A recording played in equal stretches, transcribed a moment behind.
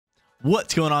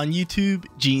What's going on YouTube?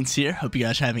 Jeans here. Hope you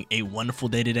guys are having a wonderful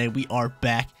day today. We are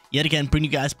back yet again, bringing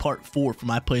you guys part 4 for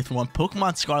my playthrough on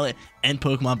Pokemon Scarlet and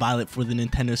Pokemon Violet for the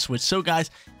Nintendo Switch. So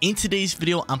guys, in today's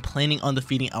video, I'm planning on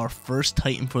defeating our first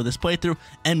Titan for this playthrough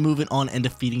and moving on and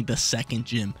defeating the second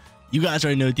gym. You guys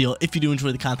already know the deal. If you do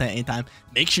enjoy the content anytime,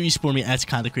 make sure you support me as a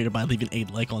content creator by leaving a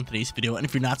like on today's video. And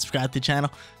if you're not subscribed to the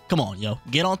channel, come on, yo,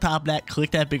 get on top of that, click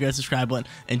that big red subscribe button,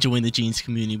 and join the Jeans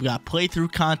community. We got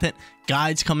playthrough content,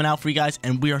 guides coming out for you guys,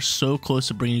 and we are so close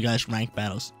to bringing you guys ranked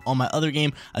battles. On my other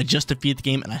game, I just defeated the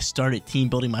game, and I started team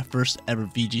building my first ever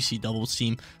VGC doubles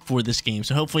team for this game.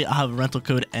 So hopefully I'll have a rental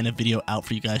code and a video out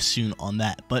for you guys soon on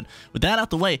that. But with that out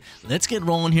the way, let's get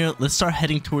rolling here. Let's start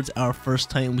heading towards our first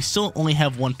Titan. We still only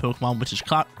have one Pokemon, which is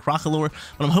Crocalor,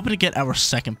 but I'm hoping to get our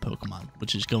second Pokemon,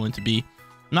 which is going to be,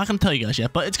 I'm not going to tell you guys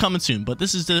yet, but it's coming soon. But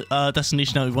this is the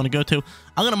destination that we want to go to.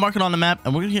 I'm going to mark it on the map,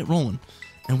 and we're going to get rolling.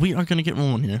 And we are going to get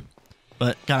rolling here.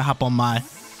 But got to hop on my,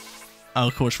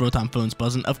 of course, Rotom phone's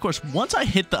buzzing. Of course, once I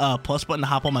hit the plus button to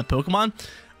hop on my Pokemon,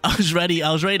 I was ready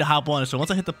to hop on it. So once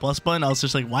I hit the plus button, I was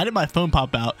just like, why did my phone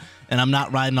pop out? And I'm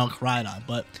not riding on Koraidon.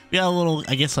 But we got a little,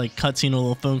 I guess, like cutscene, a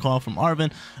little phone call from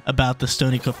Arvin about the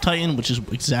Stony Titan, which is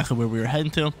exactly where we were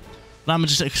heading to. But I'm gonna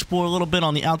just explore a little bit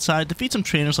on the outside, defeat some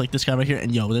trainers like this guy right here.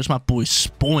 And yo, there's my boy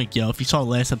Spoink, yo. If you saw the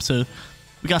last episode,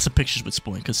 we got some pictures with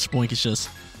Spoink, because Spoink is just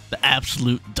the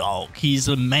absolute dog. He's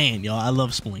a man, yo. I love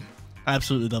Spoink. I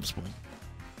absolutely love Spoink.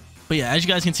 But yeah, as you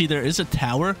guys can see, there is a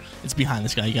tower. It's behind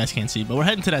this guy. You guys can't see, but we're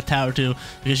heading to that tower too,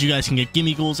 because you guys can get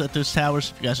gimme ghouls at those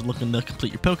towers. If you guys are looking to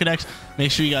complete your Pokedex,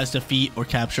 make sure you guys defeat or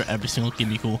capture every single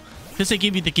gimme ghoul, because they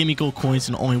give you the gimme ghoul coins,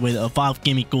 and the only way to evolve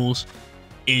gimme ghouls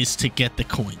is to get the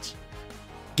coins.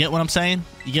 Get what I'm saying?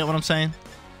 You get what I'm saying?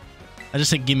 I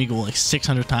just said gimme ghoul like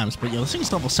 600 times, but yo, this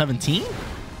thing's level 17.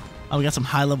 Oh, we got some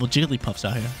high-level Jigglypuffs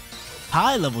out here.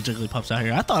 High-level Jigglypuffs out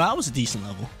here. I thought I was a decent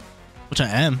level, which I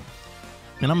am.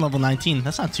 Man, I'm level 19.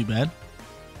 That's not too bad.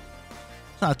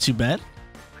 It's not too bad.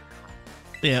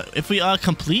 But yeah, if we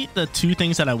complete the two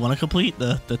things that I want to complete,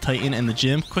 the Titan and the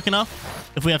gym, quick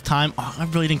enough, if we have time. Oh, I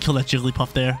really didn't kill that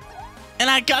Jigglypuff there. And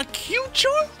I got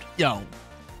Q-charmed? Yo,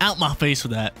 out my face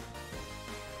with that.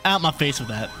 Out my face with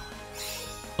that.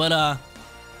 But, I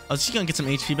was just going to get some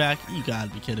HP back. You gotta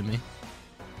be kidding me.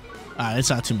 Alright,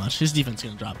 it's not too much. His defense is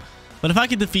going to drop. But if I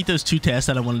can defeat those two tasks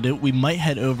that I want to do, we might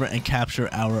head over and capture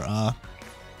our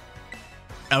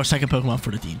second Pokemon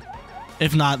for the team.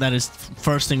 If not, that is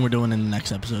first thing we're doing in the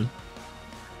next episode.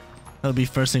 That'll be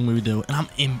first thing we would do. And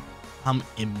I'm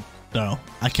in, bro.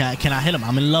 I cannot hit him.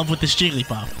 I'm in love with this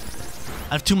Jigglypuff.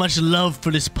 I have too much love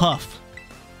for this puff.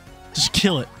 Just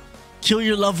kill it. Kill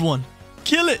your loved one.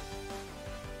 Kill it.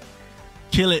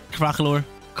 Kill it, Crocalor.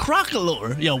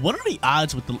 Crocalor. Yo, what are the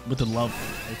odds with the love?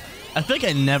 I think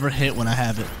I never hit when I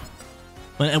have it.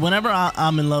 Whenever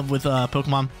I'm in love with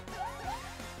Pokemon,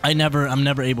 I'm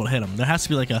never able to hit them. There has to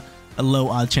be like a low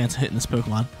odd chance of hitting this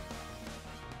Pokemon.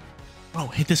 Bro,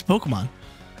 hit this Pokemon.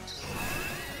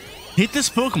 Hit this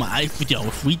Pokemon. Yo,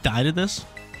 if we die to this,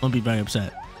 I'm gonna be very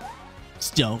upset.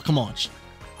 Yo, come on.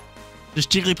 This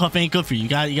Jigglypuff ain't good for you. You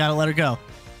gotta let her go.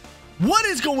 What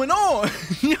is going on?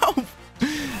 Yo.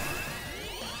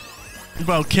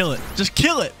 Bro, kill it. Just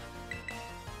kill it.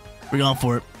 We're going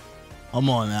for it. Come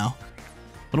on now.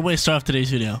 What a way to start off today's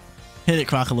video. Hit it,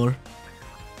 Crocalor.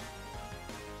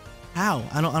 How?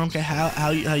 I don't get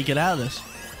how you get out of this.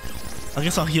 I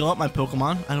guess I'll heal up my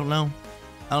Pokemon. I don't know.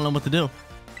 I don't know what to do.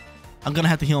 I'm gonna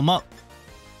have to heal him up.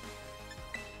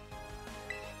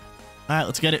 Alright,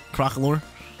 let's get it, Crocalor.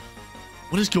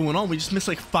 What is going on? We just missed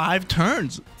like 5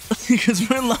 turns. Because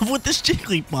we're in love with this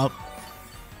Jigglypuff.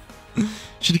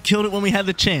 Should have killed it when we had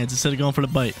the chance instead of going for the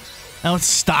bite. Now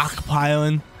it's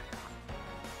stockpiling.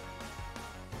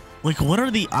 Like, what are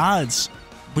the odds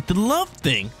with the love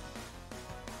thing?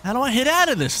 How do I hit out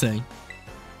of this thing?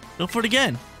 Go for it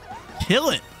again. Kill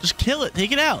it. Just kill it.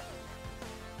 Take it out.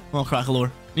 Come on,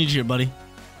 Crocalor. Need you here, buddy.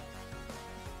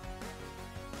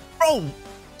 Bro.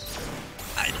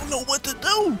 I don't know what to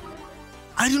do.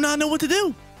 I do not know what to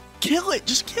do. Kill it.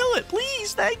 Just kill it.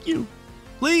 Please. Thank you.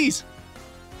 Please.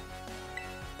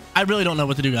 I really don't know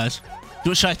what to do, guys.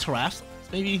 Should I Terraform?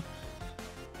 Maybe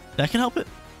that can help it.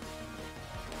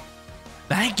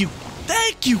 Thank you.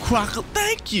 Thank you, Crocalor.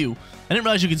 Thank you. I didn't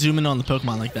realize you could zoom in on the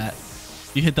Pokemon like that.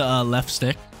 You hit the left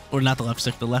stick. Or not the left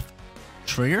stick, the left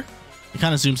trigger. It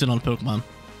kind of zooms in on the Pokemon.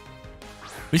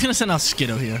 We're just going to send out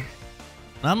Skiddo here.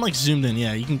 And I'm like zoomed in.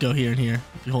 Yeah, you can go here and here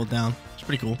if you hold down. It's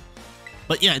pretty cool.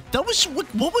 But yeah, that was...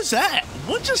 What was that?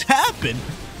 What just happened?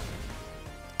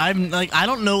 I'm like, I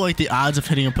don't know like the odds of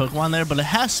hitting a Pokemon there, but it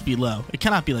has to be low. It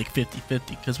cannot be like 50-50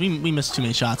 because we missed too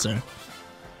many shots there.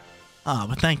 Ah,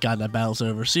 but thank God that battle's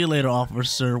over. See you later,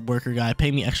 officer, worker guy.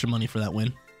 Pay me extra money for that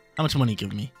win. How much money you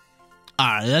give me?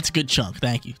 Alright, that's a good chunk.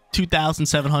 Thank you.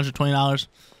 $2,720.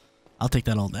 I'll take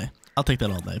that all day. I'll take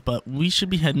that all day. But we should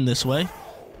be heading this way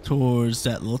towards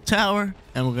that little tower.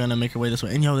 And we're going to make our way this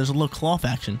way. And yo, there's a little Cloth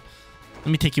action. Let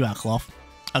me take you out, Cloth.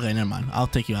 Okay, never mind. I'll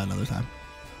take you out another time.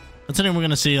 Considering we're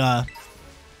going to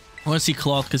see,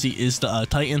 Cloth because he is the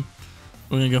Titan.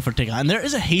 We're going to go for a takeout. And there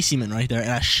is a Hasty Mint right there.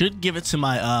 And I should give it to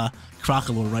my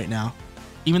Crocodile right now.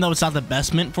 Even though it's not the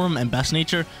best mint for him and best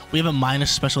nature, we have a minus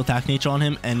special attack nature on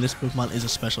him, and this Pokemon is a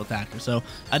special attacker. So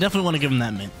I definitely want to give him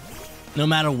that mint, no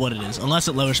matter what it is, unless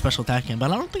it lowers special attack him.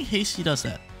 But I don't think Hasty does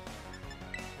that.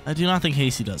 I do not think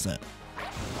Hasty does that.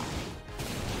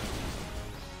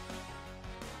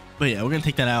 But yeah, we're gonna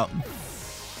take that out.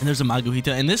 And there's a Maguhita.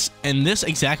 And this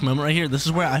exact moment right here, this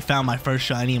is where I found my first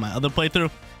shiny in my other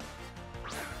playthrough.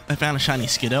 I found a shiny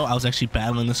Skiddo. I was actually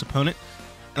battling this opponent,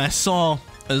 and I saw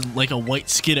like a white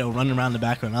Skiddo running around the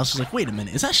background. I was just like, wait a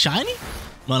minute, is that shiny?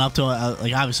 Went up to it,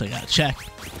 like obviously I gotta check,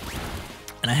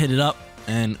 and I hit it up,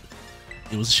 and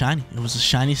it was a shiny. It was a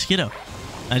shiny Skiddo.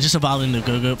 I just evolved into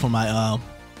Go-Go for my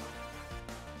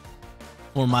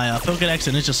Pokedex,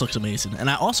 and it just looks amazing. And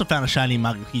I also found a shiny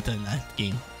Maguhita in that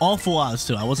game. All full odds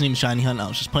too. I wasn't even shiny hunting. I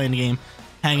was just playing the game,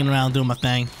 hanging around, doing my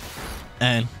thing,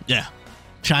 and yeah,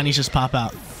 shinies just pop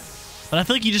out. But I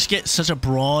feel like you just get such a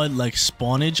broad, like,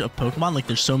 spawnage of Pokemon. Like,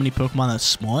 there's so many Pokemon that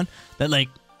spawn that, like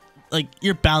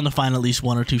you're bound to find at least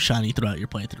one or two shiny throughout your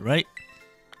playthrough, right?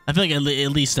 I feel like at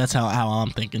least that's how I'm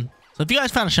thinking. So if you guys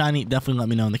found a shiny, definitely let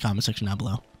me know in the comment section down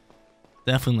below.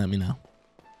 Definitely let me know.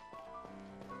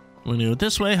 We're gonna go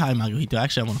this way. Hi, Maguhito.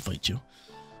 Actually, I want to fight you.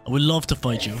 I would love to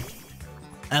fight you.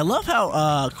 And I love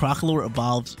how Crocodile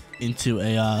evolves into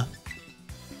a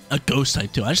ghost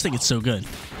type too. I just think it's so good.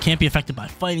 Can't be affected by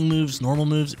fighting moves, normal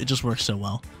moves. It just works so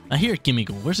well. I hear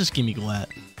Gimmighoul. Where's this Gimmighoul at?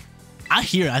 I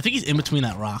think he's in between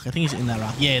that rock. I think he's in that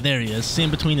rock. Yeah, there he is. See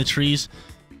him between the trees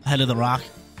ahead of the rock.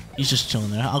 He's just chilling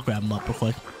there. I'll grab him up real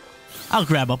quick. I'll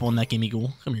grab up on that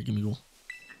Gimmighoul. Come here, Gimmighoul.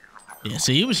 Yeah,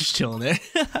 see, he was just chilling there.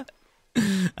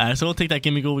 Alright, so we'll take that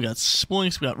Gimmighoul. We got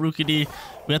Spoinks, we got Rookidee,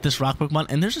 we got this rock Pokemon,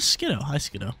 and there's a Skiddo. Hi,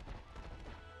 Skiddo.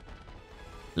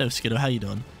 Hello, Skiddo. How you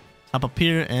doing? Hop up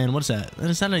here, and what is that?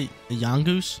 Is that a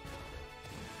Yongoose?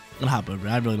 I'm gonna hop over.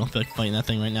 I really don't feel like fighting that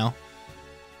thing right now.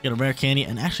 Get a rare candy,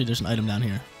 and actually there's an item down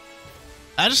here.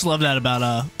 I just love that about,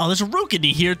 oh, there's a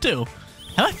Rookidee here, too.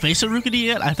 Have I faced a Rookidee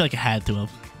yet? I feel like I had to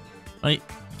have. Right?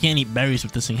 You can't eat berries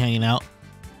with this thing hanging out.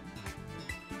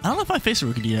 I don't know if I faced a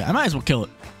Rookidee yet. I might as well kill it.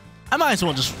 I might as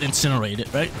well just incinerate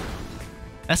it, right?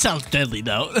 That sounds deadly,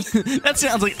 though. That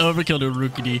sounds like overkill to a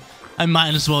Rookidee. I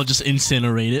might as well just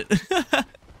incinerate it.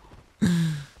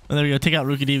 Well, there we go. Take out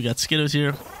Rookidee. We got Skiddos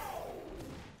here.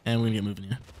 And we're gonna get moving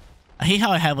here. I hate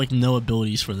how I have, like, no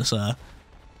abilities for this,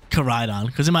 Koraidon.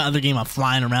 Because in my other game, I'm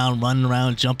flying around, running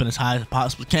around, jumping as high as I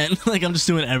possibly can. Like, I'm just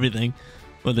doing everything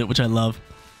with it, which I love.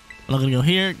 I'm gonna go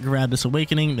here, grab this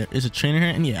Awakening. There is a trainer here.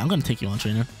 And yeah, I'm gonna take you on,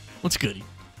 trainer. What's goody?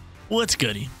 What's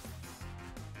goody?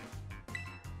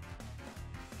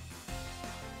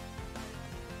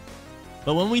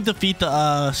 But when we defeat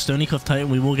the Stony Cliff Titan,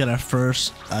 we will get our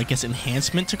first, I guess,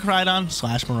 enhancement to Koraidon /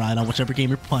 Miraidon, whichever game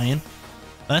you're playing.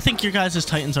 But I think your guys'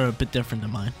 Titans are a bit different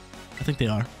than mine. I think they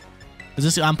are.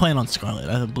 I'm playing on Scarlet.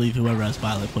 I believe whoever has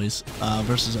Violet plays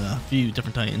versus a few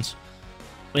different Titans.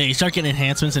 But yeah, you start getting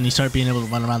enhancements and you start being able to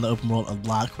run around the open world a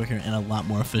lot quicker and a lot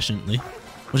more efficiently,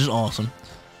 which is awesome.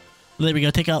 Well, there we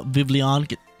go. Take out Vivillon,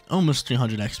 get almost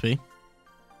 300 XP.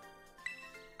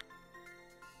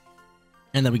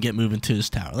 And then we get moving to this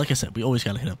tower. Like I said, we always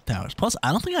gotta hit up towers. Plus,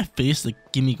 I don't think I faced the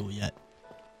Gimmighoul yet.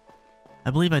 I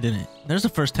believe I didn't. There's the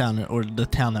first town, or the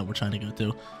town that we're trying to go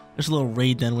to. There's a little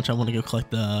raid den, which I want to go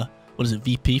collect the, what is it,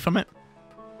 VP from it?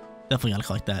 Definitely gotta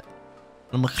collect that.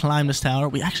 I'm gonna climb this tower.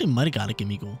 We actually might have got a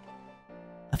Gimmighoul.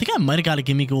 I think I might have got a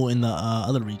Gimmighoul in the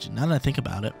other region, now that I think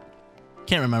about it.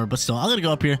 Can't remember, but still, I'm gonna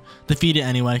go up here, defeat it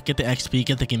anyway, get the XP,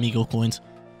 get the Gimmighoul coins,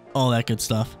 all that good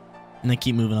stuff, and then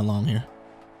keep moving along here.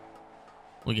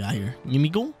 What we got here?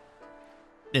 Gimmighoul?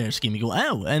 There's Gimmighoul.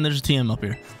 Oh, and there's a TM up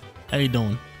here. How you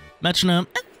doing? Metronome.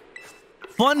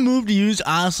 Fun move to use.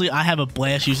 Honestly, I have a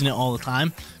blast using it all the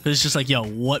time. Because it's just like, yo,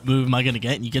 what move am I going to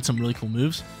get? And you get some really cool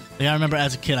moves. Like, I remember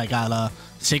as a kid, I got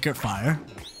Sacred Fire.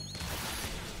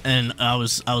 And I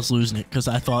was losing it. Because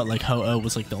I thought, like, Ho-Oh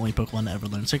was, like, the only Pokemon to ever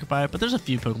learn Sacred Fire. But there's a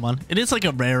few Pokemon. It is, like,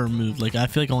 a rarer move. Like, I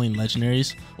feel like only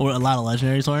Legendaries, or a lot of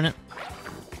Legendaries learn it.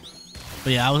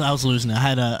 But yeah, I was losing it. I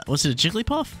had was it a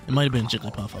Jigglypuff? It might have been a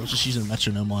Jigglypuff. I was just using a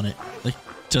Metronome on it. Like,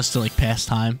 just to, like, pass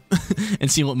time.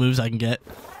 And see what moves I can get.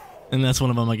 And that's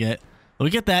one of them I get. So we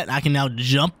get that. I can now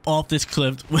jump off this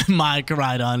cliff with my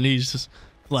Koraidon. He's just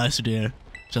flies through the air,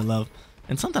 which I love.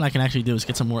 And something I can actually do is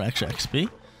get some more extra XP.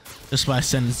 Just by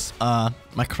sending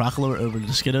my Crocodile over to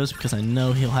the Skiddos, because I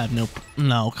know he'll have no...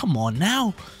 No, come on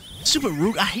now. Super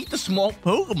rude. I hate the small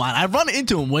Pokemon. I run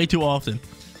into him way too often.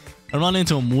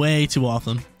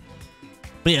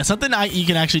 But yeah, something you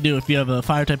can actually do if you have a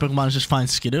Fire-type Pokemon is just find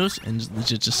Skiddos and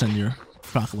just send your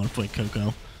Crocodile Flake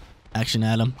Coco action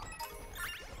at him.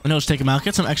 And it'll just take him out.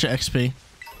 Get some extra XP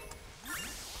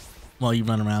while you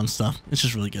run around and stuff. It's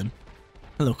just really good.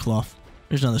 Hello, Cloth.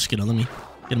 Here's another Skiddo. Let me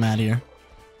get him out of here.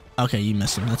 Okay, you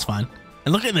missed him. That's fine.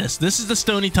 And look at this. This is the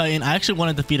Stony Titan. I actually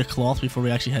wanted to defeat a Cloth before we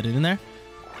actually headed in there.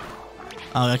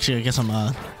 Oh, actually, I guess I'm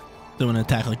doing an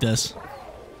attack like this.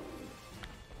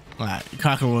 Alright,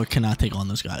 Crocodile cannot take on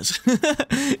those guys.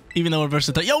 Even though we're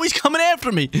versatile. Yo, he's coming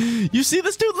after me. You see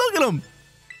this dude? Look at him.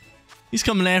 He's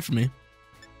coming after me.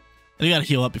 And we gotta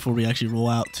heal up before we actually roll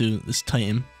out to this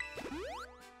Titan.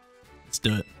 Let's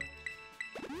do it.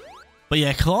 But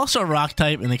yeah, Cloths are rock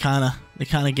type, and they kind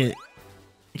of get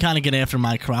after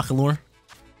my Crocodile.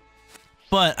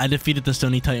 But I defeated the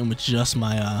Stony Titan with just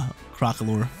my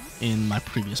Crocodile in my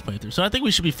previous playthrough. So I think we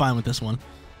should be fine with this one.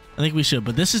 I think we should.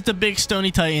 But this is the big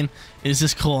Stony Titan, is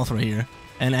this Cloth right here.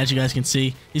 And as you guys can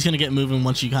see, he's going to get moving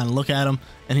once you kind of look at him,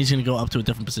 and he's going to go up to a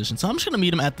different position. So I'm just going to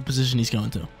meet him at the position he's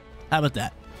going to. How about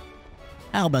that?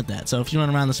 How about that? So if you run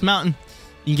around this mountain,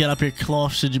 you can get up here.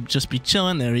 Cloth should just be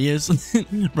chilling. There he is.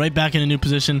 Right back in a new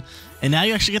position. And now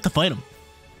you actually get to fight him,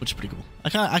 which is pretty cool. I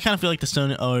kind of feel like the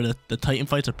Stone or the Titan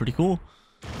fights are pretty cool.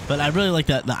 But I really like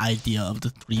the idea of the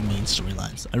 3 main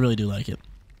storylines. I really do like it.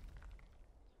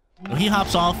 When he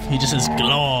hops off, he just says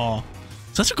Glaw.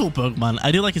 Such a cool Pokemon.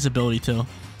 I do like his ability too.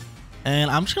 And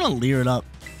I'm just gonna Leer it up.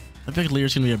 I think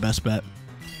Leer's gonna be our best bet.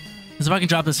 Because if I can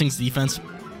drop this thing's defense,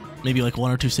 maybe like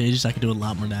 1 or 2 stages, I can do a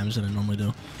lot more damage than I normally do.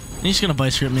 And he's gonna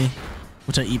Vice Grip me,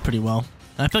 which I eat pretty well.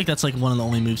 And I feel like that's like one of the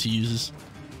only moves he uses.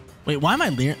 Wait, why am I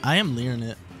Leer? I am Leering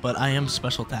it, but I am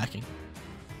special attacking.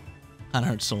 Kinda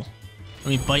hurts soul. I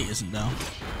mean, Bite isn't though,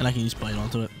 and I can use Bite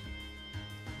onto it.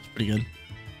 It's pretty good.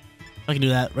 I can do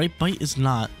that, right? Bite is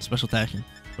not special attacking.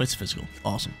 Bite's physical.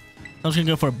 Awesome. So I'm just gonna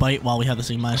go for a Bite while we have this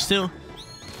thing -2,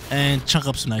 and chunk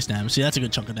up some nice damage. See, that's a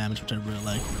good chunk of damage, which I really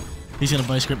like. He's gonna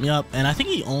Vice Grip me up, and I think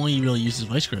he only really uses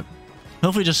Vice Grip.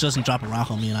 Hopefully, he just doesn't drop a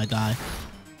rock on me and I die.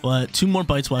 But 2 more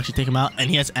bites will actually take him out, and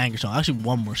he has Anger Shot. Actually,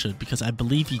 1 more should, because I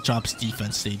believe he drops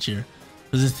defense stage here.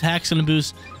 Because his attack's gonna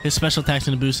boost, his special attack's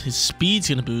gonna boost, his speed's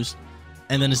gonna boost,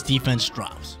 and then his defense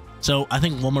drops. So I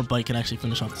think 1 more bite can actually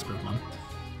finish off this Pokemon,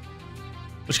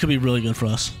 which could be really good for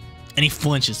us. And he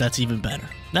flinches. That's even better.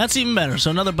 That's even better.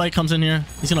 So another bite comes in here.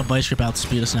 He's gonna Vice Grip out to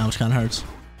speed us now, which kind of hurts.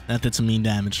 That did some mean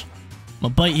damage. My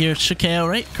bite here should KO,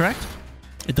 right? Correct?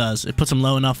 It does. It puts him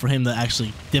low enough for him to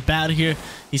actually dip out of here.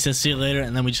 He says, see you later,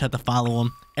 and then we just have to follow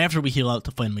him after we heal out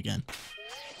to fight him again.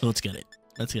 So let's get it.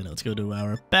 Let's get it. Let's go to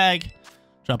our bag.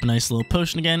 Drop a nice little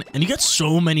potion again. And you get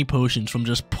so many potions from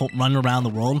just running around the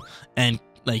world and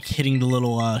like hitting the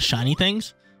little shiny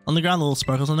things on the ground, the little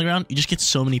sparkles on the ground. You just get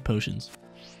so many potions.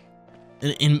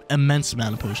 An immense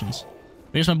amount of potions.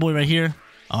 Here's my boy right here.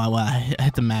 Oh, well, I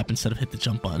hit the map instead of hit the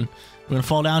jump button. We're going to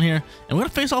fall down here, and we're going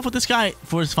to face off with this guy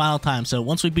for his final time. So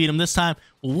once we beat him this time,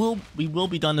 we will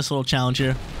be done this little challenge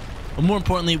here. But more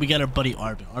importantly, we got our buddy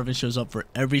Arvin. Arvin shows up for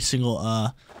every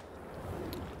single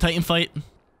Titan fight,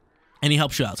 and he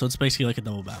helps you out. So it's basically like a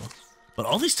double battle. But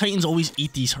all these Titans always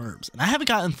eat these herbs, and I haven't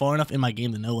gotten far enough in my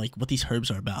game to know like what these herbs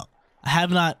are about. I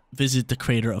have not visited the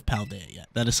crater of Paldea yet.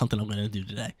 That is something I'm going to do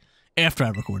today after I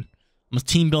record. I'm a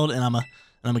team build, and I'm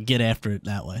gonna get after it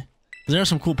that way. There are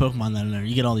some cool Pokemon down there.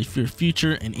 You get all these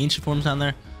future and ancient forms down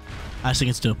there. I just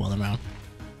think it's dope while I'm around.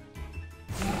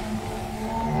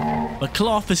 But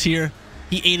Cloth is here.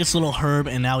 He ate his little herb,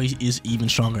 and now he is even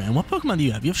stronger. And what Pokemon do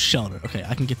you have? You have Shelter. Okay,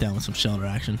 I can get down with some Shelter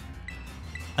action.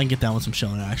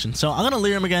 So I'm gonna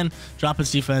Leer him again, drop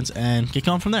his defense, and get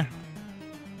going from there.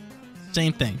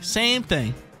 Same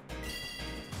thing.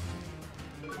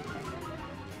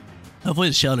 Hopefully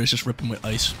the Shelter is just ripping with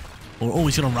ice. Or, oh,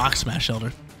 he's gonna Rock Smash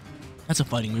Shelter. That's a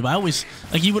fighting move. I always,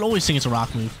 like, you would always think it's a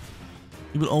rock move.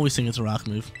 I'm gonna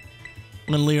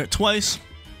Leer it twice,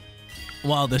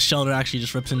 while the Shelter actually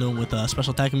just rips into him with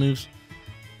special attacking moves.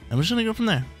 And we're just gonna go from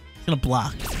there. He's gonna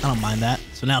block. I don't mind that.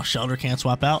 So now Shelter can't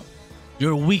swap out.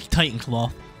 You're a weak Titan,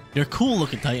 Cloth. You're a cool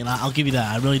looking Titan. I'll give you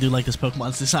that. I really do like this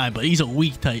Pokemon's design, but he's a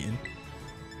weak Titan.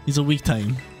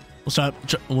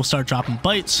 We'll start dropping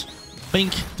bites.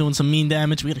 Bink, doing some mean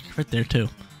damage. We got a crit there too.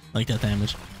 Like that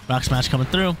damage. Rock Smash coming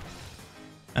through.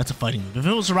 That's a fighting move. If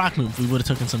it was a rock move, we would have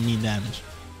taken some mean damage.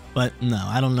 But no,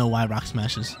 I don't know why Rock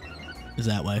Smash is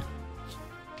that way.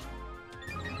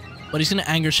 But he's going to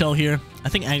Anger Shell here. I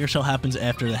think Anger Shell happens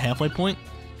after the halfway point.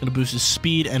 Going to boost his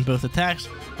speed and both attacks,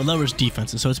 but lowers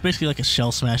defenses. So it's basically like a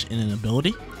Shell Smash in an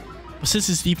ability. But since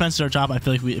his defense is our job, I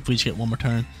feel like if we just get one more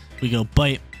turn, we go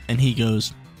Bite, and he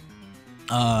goes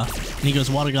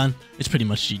Water Gun. It's pretty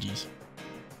much GG's.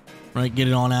 Right, get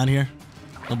it on out here.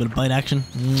 A little bit of Bite action.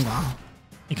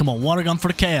 And come on, Water Gun for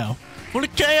the KO. For the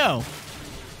KO!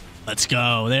 Let's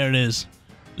go. There it is.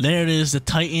 There it is. The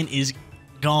Titan is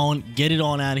gone. Get it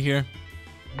on out of here.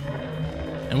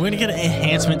 And we're going to get an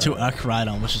enhancement to our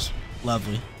Koraidon, which is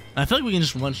lovely. And I feel like we can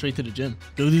just run straight to the gym.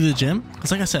 Go to the gym. Because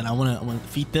like I said, I want to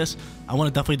defeat this. I want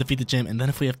to definitely defeat the gym. And then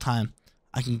if we have time,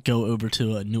 I can go over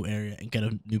to a new area and get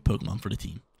a new Pokemon for the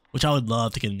team. Which I would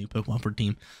love to get a new Pokemon for the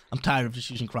team. I'm tired of just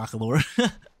using Crocodile.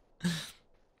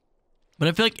 But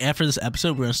I feel like after this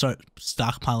episode, we're going to start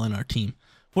stockpiling our team.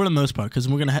 For the most part. Because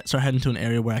we're going to start heading to an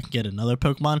area where I can get another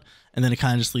Pokemon. And then it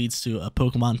kind of just leads to a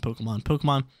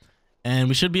Pokemon. And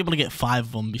we should be able to get 5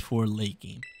 of them before late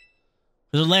game.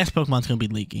 The last Pokemon's going to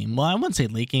be late game. Well, I wouldn't say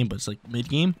late game, but it's like mid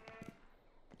game.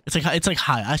 It's like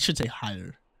high. I should say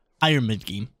higher. Higher mid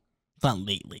game. It's not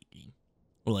late game.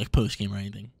 Or like post game or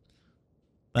anything.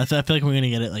 But I feel like we're going to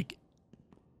get it like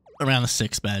around the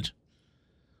 6th badge.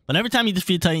 But every time you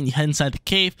defeat a Titan, you head inside the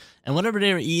cave. And whatever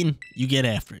they were eating, you get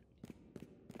after it.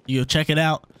 You go check it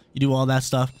out. You do all that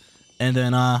stuff. And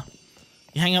then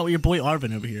you hang out with your boy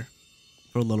Arvin over here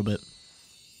for a little bit.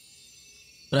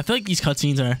 But I feel like these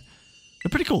cutscenes they're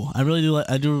pretty cool. I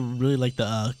do really like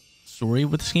the story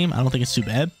with this game. I don't think it's too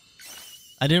bad.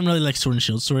 I didn't really like Sword and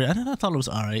Shield story. I thought it was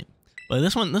alright. But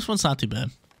this one's not too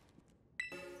bad.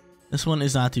 This one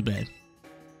is not too bad.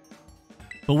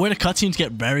 But where the cutscenes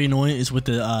get very annoying is with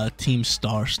the Team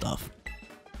Star stuff.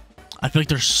 I feel like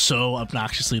they're so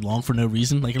obnoxiously long for no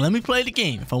reason. Like, let me play the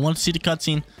game. If I want to see the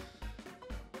cutscene,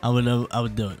 I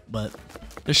would do it. But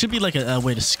there should be like a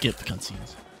way to skip the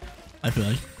cutscenes. I feel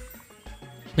like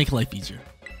make life easier.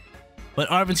 But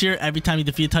Arvin's here. Every time you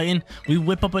defeat a Titan, we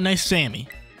whip up a nice Sammy.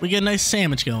 We get a nice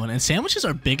sandwich going, and sandwiches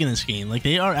are big in this game. Like,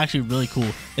 they are actually really cool.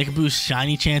 They can boost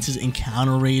shiny chances,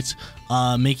 encounter rates,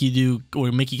 make you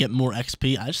get more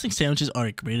XP. I just think sandwiches are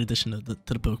a great addition to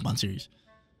the Pokemon series.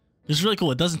 It's really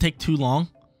cool. It doesn't take too long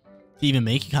to even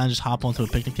make. You kind of just hop onto a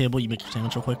picnic table. You make your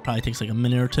sandwich real quick. Probably takes like a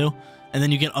minute or two, and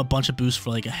then you get a bunch of boosts for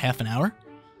like a half an hour,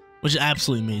 which is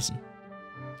absolutely amazing.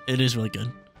 It is really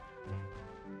good.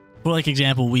 For like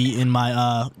example, in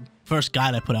my first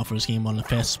guide I put out for this game on the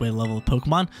fastest way to level of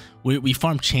Pokemon, we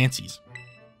farmed Chanseys.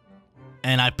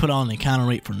 And I put on an encounter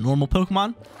rate for normal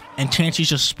Pokemon, and Chanseys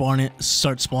just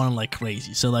start spawning like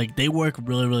crazy. So like they work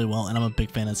really, really well, and I'm a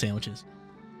big fan of sandwiches.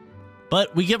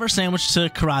 But we give our sandwich to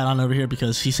Koraidon over here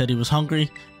because he said he was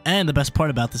hungry. And the best part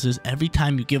about this is every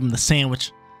time you give him the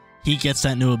sandwich, he gets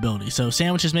that new ability. So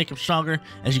sandwiches make him stronger,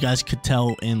 as you guys could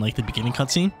tell in like the beginning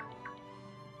cutscene.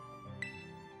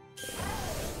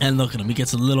 And look at him, he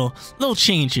gets a little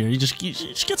change here. He just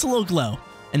gets a little glow.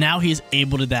 And now he is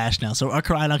able to dash now. So our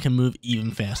Koraidon can move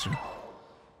even faster.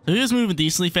 So he is moving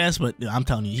decently fast, but I'm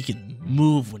telling you, he can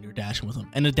move when you're dashing with him.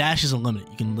 And the dash is unlimited.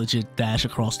 You can legit dash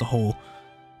across the whole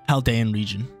Haldean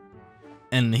region.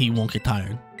 And he won't get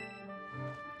tired.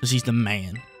 Because he's the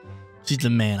man. He's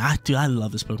the man. Dude, I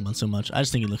love this Pokemon so much. I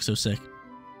just think he looks so sick.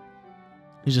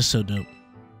 He's just so dope.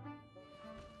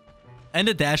 And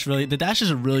the dash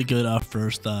is a really good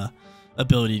first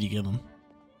ability to give him.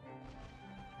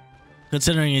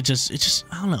 Considering it just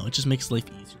I don't know, it just makes life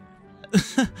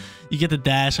easier. You get the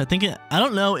dash. I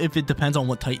don't know if it depends on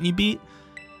what Titan you beat.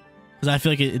 Because I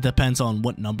feel like it depends on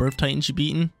what number of Titans you've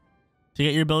beaten to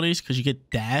get your abilities. Because you get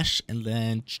dash and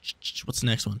then what's the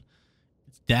next one?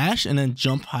 It's dash and then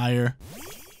jump higher.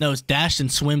 No, it's dash and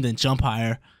swim, then jump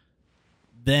higher.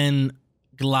 Then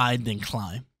glide, then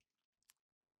climb.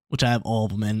 Which I have all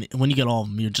of them, and when you get all of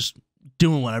them, you're just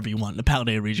doing whatever you want in the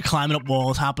Paldea region. Climbing up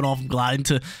walls, hopping off, and gliding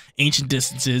to ancient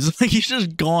distances. Like, he's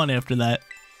just gone after that.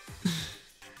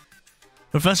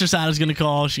 Professor Sada's gonna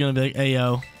call. She's gonna be like, hey,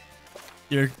 yo,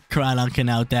 your Koraidon can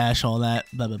now dash, all that,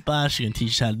 blah, blah, blah. She's gonna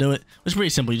teach you how to do it. It's pretty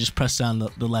simple. You just press down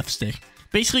the left stick.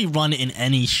 Basically, run in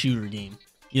any shooter game,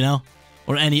 you know?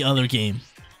 Or any other game.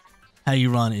 How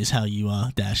you run is how you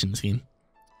dash in this game.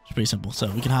 Pretty simple. So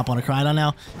we can hop on a Koraidon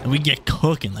now and we get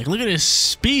cooking. Like, look at this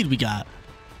speed we got.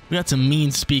 We got some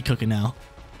mean speed cooking now.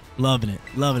 Loving it,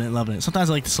 loving it, loving it. Sometimes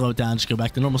I like to slow it down, just go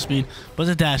back to normal speed, but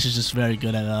the dash is just very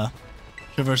good at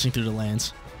traversing through the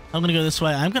lands. I'm gonna go this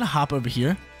way. I'm gonna hop over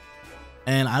here,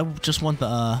 and I just want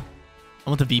the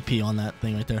VP on that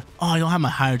thing right there. Oh, I don't have my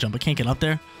higher jump. I can't get up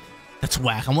there. That's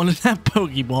whack. I wanted that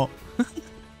Pokeball.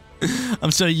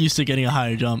 I'm so used to getting a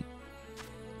higher jump.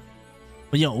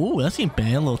 But yo, ooh, that's ain't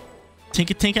bad. A little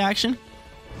tink action.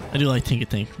 I do like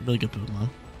Tink. Really good Pokemon. I'm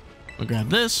gonna grab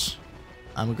this.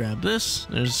 I'm gonna grab this.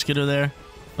 There's a Skidder there.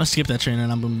 Let's skip that trainer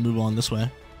and I'm gonna move on this way.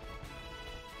 I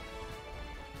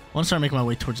want to start making my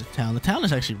way towards the town. The town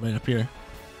is actually right up here.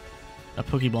 Got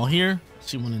a Pokeball here.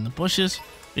 See one in the bushes.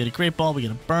 We get a Great Ball. We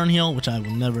get a Burn Heal, which I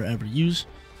will never ever use.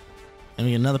 And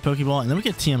we get another Pokeball. And then we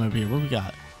get TM over here. What do we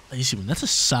got? Oh, you see one. That's a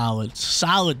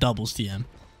solid doubles TM.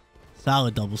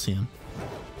 Solid doubles TM.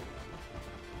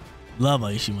 Love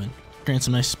Icy Wind. Grant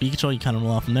some nice speed control. You kind of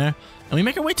roll off from there. And we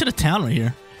make our way to the town right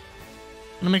here.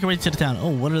 I'm gonna make our way to the town. Oh,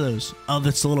 what are those? Oh,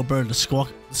 that's the little bird, the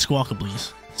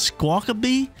Squawkablies.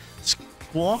 Squawkability?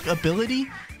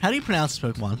 How do you pronounce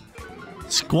this Pokemon?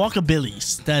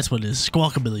 Squawkabilis. That's what it is.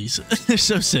 Squawkabilis. They're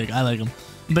so sick. I like them.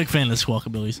 I'm a big fan of the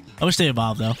Squawkabilis. I wish they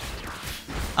evolved, though.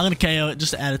 I'm gonna KO it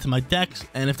just to add it to my decks.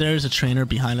 And if there is a trainer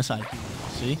behind us, I can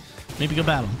see. Maybe go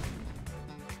battle him.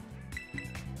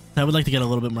 I would like to get a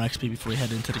little bit more XP before we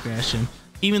head into the grass gym.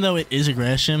 Even though it is a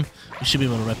grass gym, we should be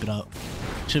able to rep it up.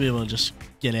 Should be able to just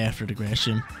get after the grass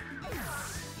gym.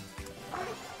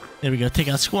 There we go. Take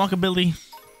out Squawkability.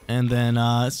 And then,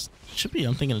 it should be,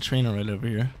 I'm thinking a trainer right over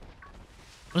here.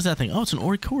 What is that thing? Oh, it's an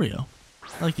Oricorio.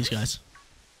 I like these guys.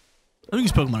 I think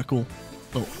these Pokemon are cool.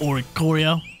 Little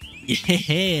Oricorio.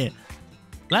 Yeah.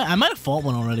 I might have fought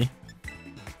one already.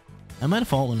 I might have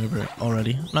fought one over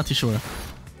already. I'm not too sure.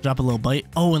 Drop a little bite.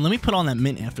 Oh, and let me put on that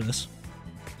mint after this.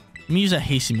 Let me use that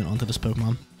Hasty Mint onto this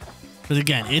Pokemon. Because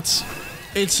again, it's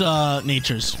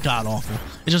nature's god awful.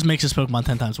 It just makes this Pokemon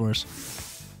 10 times worse.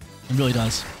 It really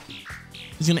does.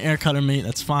 He's gonna air cutter me.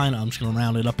 That's fine. I'm just gonna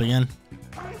round it up again.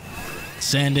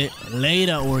 Send it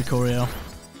later, Oricorio.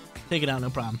 Take it out, no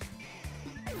problem.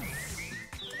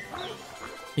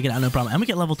 Take it out, no problem. And we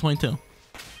get level 22.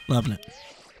 Loving it.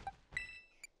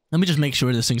 Let me just make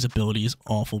sure this thing's ability is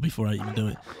awful before I even do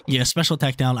it. Yeah, special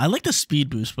attack down. I like the speed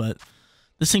boost, but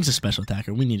this thing's a special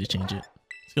attacker. We need to change it.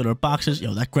 Let's go to our boxes.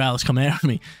 Yo, that growl is coming after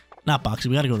me. Not boxes.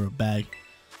 We gotta go to our bag.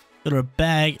 Go to our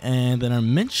bag, and then our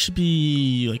mint should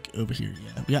be like over here.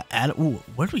 Yeah, we got adamant. Ooh,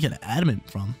 where do we get adamant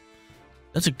from?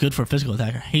 That's a good for a physical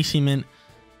attacker. Hasty Mint.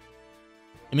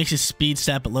 It makes his speed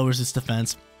stat, but lowers its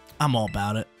defense. I'm all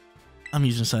about it. I'm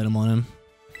using this item on him.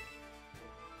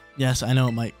 Yes, I know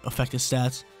it might affect his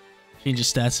stats. Change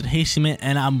his stats to Hasty Mint,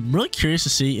 and I'm really curious to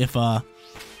see if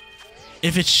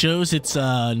it shows its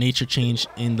nature change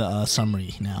in the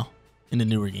summary now in the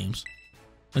newer games.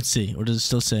 Let's see, or does it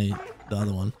still say the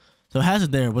other one? So it has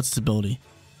it there. What's its ability?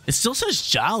 It still says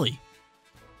Jolly.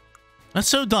 That's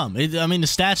so dumb. I mean, the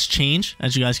stats change,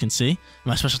 as you guys can see.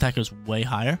 My special attack goes way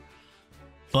higher,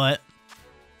 but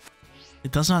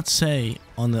it does not say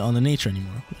on the nature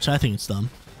anymore, which I think it's dumb.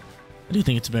 I do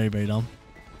think it's very, very dumb.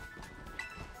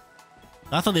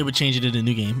 I thought they would change it in a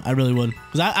new game. I really would,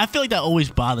 because I feel like that always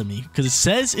bothered me, because it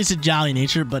says it's a Jolly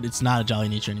nature, but it's not a Jolly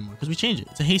nature anymore, because we changed it.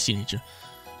 It's a Hasty nature.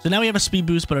 So now we have a speed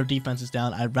boost, but our defense is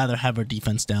down. I'd rather have our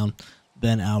defense down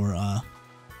than our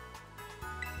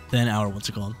what's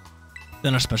it called?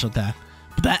 Than our special attack.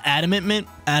 But that adamant mint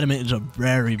is a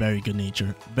very, very good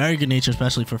nature. Very good nature,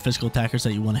 especially for physical attackers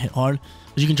that you want to hit hard.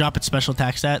 Because you can drop its special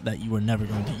attack stat that you were never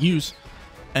going to use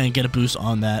and get a boost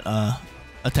on that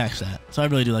attack stat. So I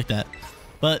really do like that.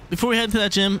 But before we head to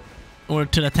that gym, or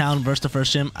to the town versus the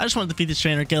first gym, I just want to defeat this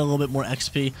trainer, get a little bit more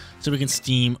XP, so we can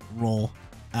steamroll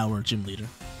our gym leader.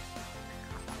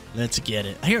 Let's get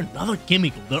it. I hear another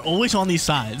Gimmighoul. They're always on these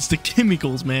sides. The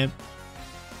Gimmighouls, man.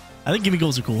 I think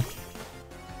Gimmighoul's are cool.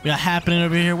 We got happening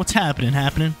over here. What's happening?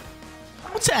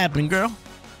 What's happening, girl?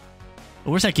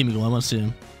 Oh, where's that Gimmighoul? I want to see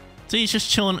him. See, he's just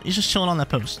chilling. He's just chilling on that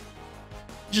post.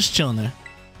 He's just chilling there.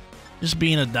 Just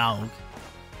being a dog.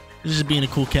 Just being a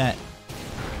cool cat.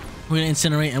 We're gonna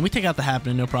incinerate, and we take out the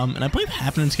Happening, no problem. And I believe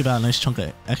Happenings give out a nice chunk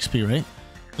of XP, right?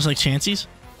 Just like Chanseys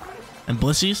and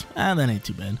Blissies. Ah, that ain't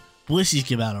too bad. Blissies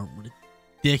give out a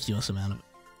ridiculous amount of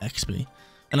XP.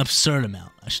 An absurd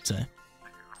amount, I should say.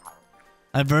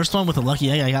 I versed one with a lucky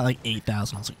egg. I got like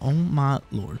 8,000. I was like, oh my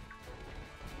lord.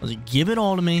 I was like, give it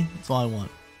all to me. That's all I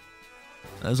want.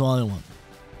 That's all I want.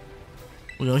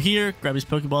 We go here, grab these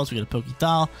Pokeballs. We get a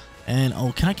Pokédoll. And,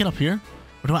 oh, can I get up here?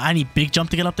 Or do I need big jump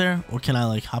to get up there? Or can I,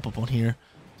 like, hop up on here,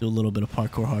 do a little bit of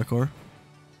hardcore?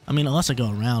 I mean, unless I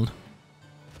go around.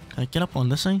 Can I get up on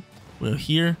this thing? We go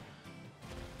here.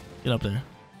 Get up there.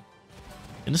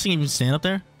 Can this thing even stand up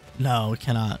there? No, it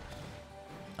cannot.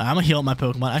 I'm gonna heal up my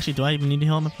Pokemon. Actually, do I even need to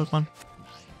heal up my Pokemon?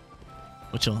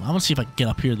 We're chilling. I want to see if I can get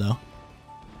up here, though.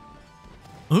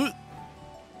 Ooh.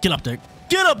 Get up there.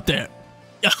 Get up there!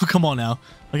 Oh, come on now.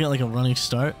 I get, like, a running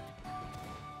start.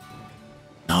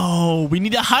 No, we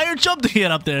need a higher jump to get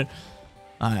up there.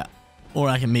 Alright. Or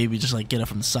I can maybe just, like, get it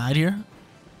from the side here.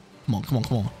 Come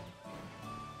on.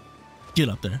 Get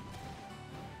up there.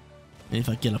 Maybe if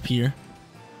I get up here.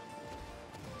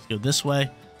 Let's go this way.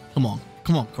 Come on.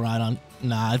 Come on, Koraidon.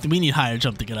 Nah, we need higher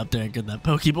jump to get up there and get that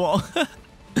Pokeball.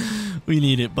 We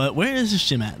need it. But where is this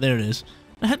gym at? There it is.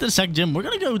 I head to the second gym. We're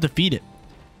going to go defeat it.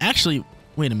 Actually,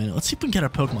 wait a minute. Let's see if we can get our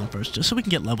Pokemon first, just so we can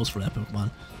get levels for that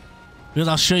Pokemon. Because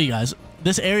I'll show you guys.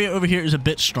 This area over here is a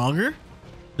bit stronger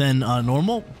than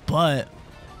normal, but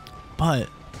I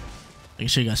can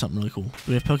show you guys something really cool. Do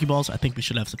we have Pokeballs? I think we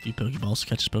should have a few Pokeballs to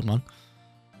catch this Pokemon.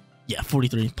 Yeah,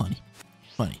 43. Plenty.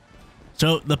 Plenty.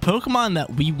 So the Pokemon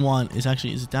that we want is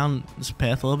actually, is it down this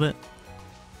path a little bit?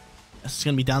 It's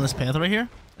going to be down this path right here.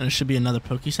 And there should be another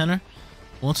Poke Center.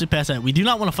 Once we pass that, we do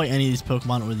not want to fight any of these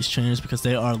Pokemon or these trainers because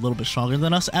they are a little bit stronger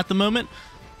than us at the moment.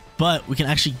 But we can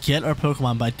actually get our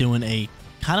Pokemon by doing a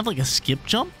kind of like a skip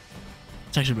jump.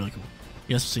 It's actually really cool.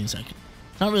 You guys will see in a second.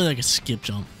 It's not really like a skip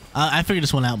jump. I figured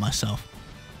this one out myself.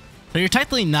 So you're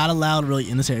technically not allowed really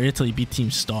in this area until you beat Team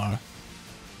Star.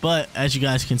 But as you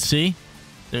guys can see,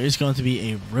 there is going to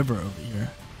be a river over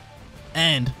here.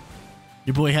 And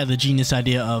your boy had the genius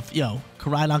idea of, yo,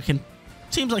 Koraidon can,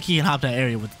 seems like he can hop that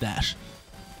area with the dash.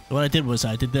 So what I did was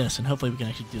I did this, and hopefully we can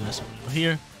actually do this over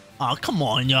here. Oh, come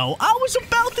on, yo. I was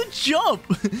about to jump.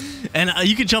 And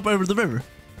you can jump over the river.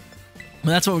 But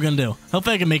that's what we're going to do.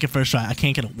 Hopefully I can make it first try. I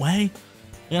can't get away.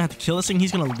 I'm going to have to kill this thing.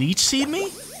 He's going to leech seed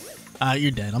me?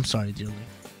 You're dead. I'm sorry, dearly.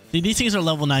 See, these things are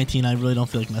level 19. I really don't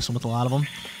feel like messing with a lot of them.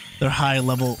 They're high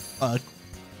level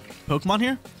Pokemon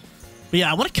here. But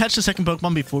yeah, I want to catch the second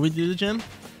Pokemon before we do the gym.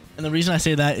 And the reason I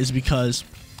say that is because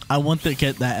I want to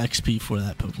get that XP for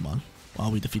that Pokemon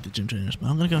while we defeat the gym trainers. But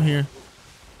I'm going to go here.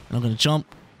 And I'm going to jump.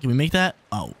 Can we make that?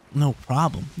 Oh, no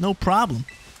problem. No problem.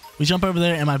 We jump over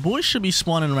there, and my boys should be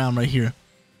spawning around right here.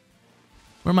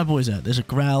 Where are my boys at? There's a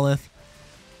Growlithe.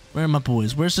 Where are my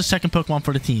boys? Where's the second Pokemon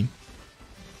for the team?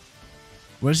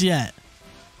 Where's he at?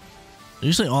 They're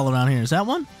usually all around here. Is that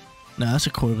one? No, that's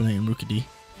a Corviknight and Rookidee.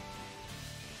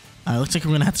 Alright, looks like we're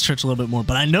going to have to search a little bit more.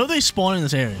 But I know they spawn in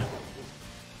this area.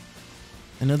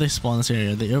 I know they spawn in this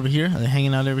area. Are they over here? Are they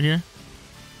hanging out over here?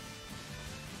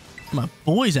 Where my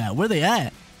boys at? Where are they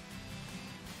at?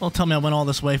 Don't tell me I went all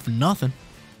this way for nothing.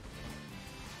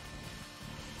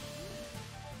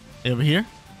 They over here?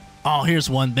 Oh, here's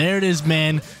one. There it is,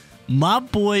 man. My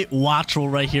boy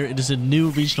Wattrel right here. It is a new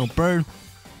regional bird.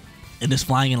 It is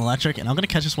flying and electric. And I'm going to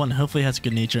catch this one. Hopefully it has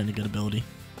good nature and a good ability.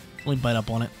 Let me bite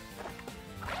up on it.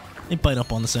 Let me bite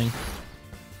up on this thing.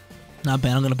 Not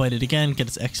bad. I'm going to bite it again. Get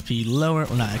its XP lower.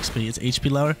 Or not XP. It's HP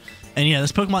lower. And yeah,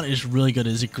 this Pokemon is really good.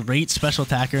 It is a great special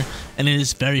attacker. And it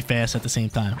is very fast at the same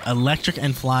time. Electric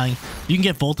and flying. You can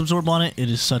get Volt Absorb on it. It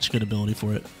is such a good ability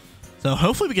for it. So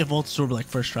hopefully we get Volt Absorb like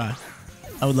first try.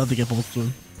 I would love to get Volt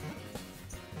Absorb.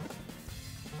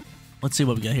 Let's see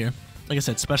what we got here. Like I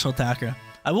said, special attacker.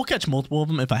 I will catch multiple of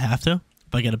them if I have to.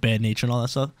 If I get a bad nature and all that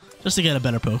stuff. Just to get a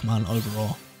better Pokemon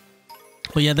overall.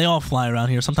 But yeah, they all fly around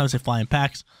here. Sometimes they fly in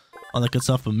packs. All that good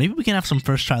stuff. But maybe we can have some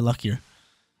first try luck here.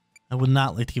 I would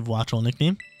not like to give Wattrel a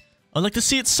nickname. I'd like to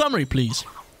see its summary, please.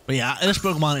 But yeah, this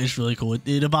Pokemon is really cool. It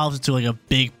evolves into like a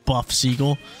big buff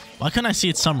seagull. Why couldn't I see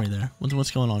its summary there? What's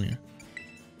going on here?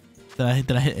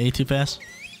 Did I hit A too fast?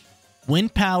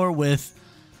 Wind power with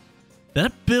that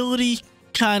ability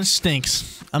kind of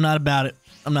stinks. I'm not about it.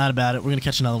 I'm not about it. We're gonna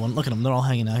catch another one. Look at them. They're all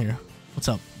hanging out here. What's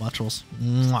up, Wattrels?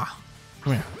 Mwah.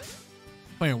 Come here.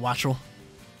 Come here, Wattrel.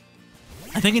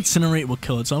 I think Incinerate will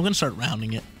kill it, so I'm gonna start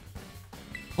rounding it.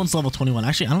 One's level 21.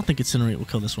 Actually, I don't think Incinerate will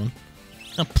kill this one.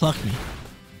 Don't pluck me.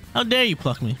 How dare you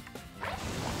pluck me?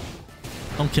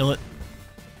 Don't kill it.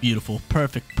 Beautiful.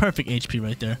 Perfect. Perfect HP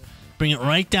right there. Bring it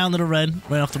right down to the red,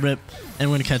 right off the rip,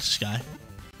 and we're gonna catch this guy.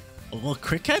 A little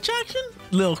crit catch action?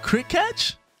 A little crit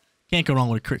catch? Can't go wrong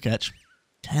with a crit catch.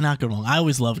 Cannot go wrong. I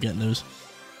always love getting those.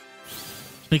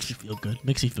 Makes me feel good.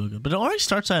 Makes me feel good. But it already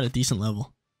starts at a decent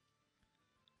level.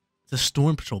 It's a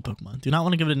Storm Patrol Pokemon. Do not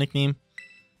want to give it a nickname.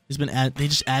 It's been added. They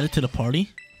just added to the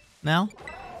party now.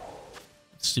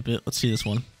 Stupid. Let's see this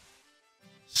one.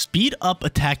 Speed up,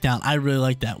 attack down. I really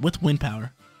like that with wind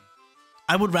power.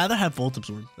 I would rather have Volt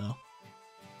Absorb though.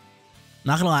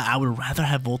 Not gonna lie, I would rather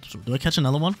have Volt Absorb. Do I catch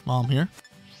another one while I'm here?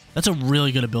 That's a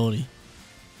really good ability.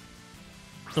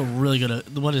 It's a really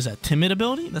good. What is that? Timid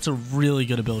ability? That's a really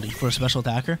good ability for a special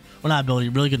attacker. Or not ability.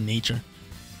 Really good nature.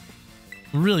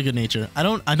 Really good nature. I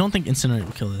don't think Incinerate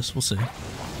will kill this. We'll see.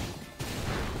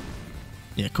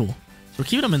 Yeah, cool. So we're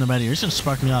keeping him in the ready. He's gonna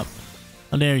spark me up.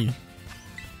 How dare you?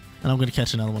 And I'm gonna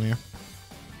catch another one here.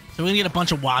 So we're gonna get a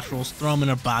bunch of Wattrels, throw them in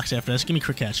our box after this. Give me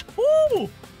crit catch. Woo!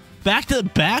 Back to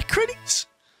back critties?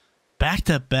 Back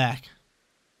to back.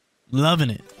 Loving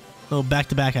it. Little back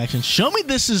to back action. Show me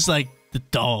this is like the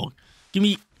dog. Give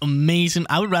me amazing.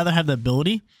 I would rather have the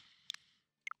ability.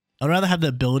 I'd rather have the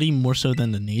ability more so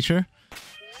than the nature.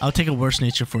 I would take a worse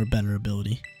nature for a better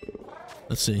ability.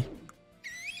 Let's see.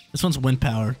 This one's wind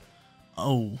power.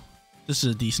 Oh, this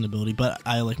is a decent ability, but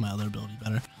I like my other ability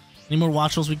better. Any more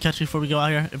Watchels we can catch before we go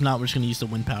out here? If not, we're just going to use the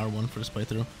wind power one for this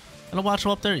playthrough. And a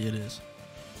Watchel up there? Yeah, it is.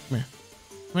 Come here.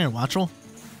 Come here, Watchel.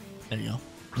 There you go.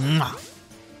 Mwah.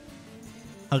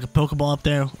 Like a Pokeball up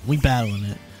there. We battling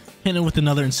it. Hitting it with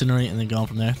another Incinerate and then going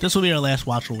from there. This will be our last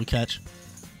Watchel we catch.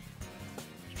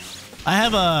 I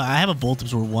have a Volt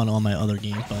Absorb one on my other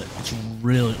game, but it's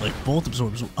really like Volt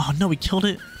Absorbs. Oh no, we killed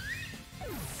it.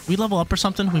 We level up or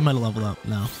something? We might have leveled up.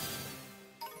 No.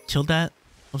 Killed that?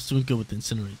 I was doing good with the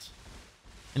Incinerates.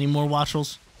 Any more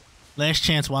Watchels? Last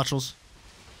chance, Watchels.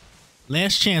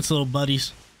 Last chance, little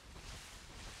buddies.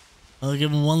 I'll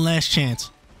give them one last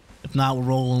chance. If not, we're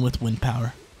rolling with wind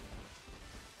power.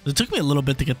 It took me a little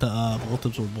bit to get the Volt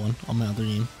Absorb one on my other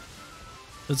game.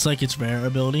 It's like its rare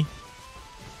ability.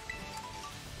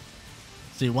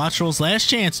 See, Watchels, last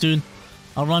chance, dude.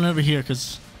 I'll run over here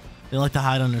because they like to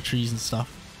hide under trees and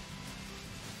stuff.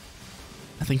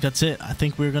 I think that's it. I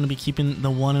think we're going to be keeping the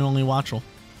one and only Watchel.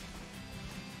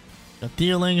 Got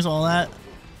Deerlings, all that.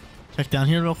 Check down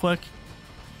here real quick.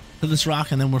 To this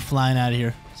rock, and then we're flying out of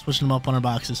here. Switching them up on our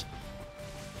boxes.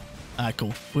 Alright, cool.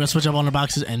 We're going to switch up on our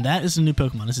boxes, and that is a new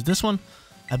Pokemon. Is it this one?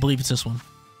 I believe it's this one.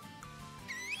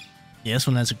 Yeah, this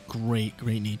one has a great,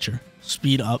 great nature.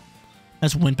 Speed up.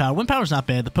 That's Wind Power. Wind Power is not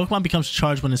bad. The Pokemon becomes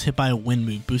charged when it's hit by a Wind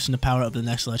move, boosting the power of the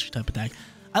next electric type attack.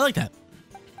 I like that.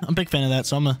 I'm a big fan of that,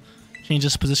 so I'm going to change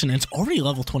this position. And it's already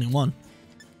level 21.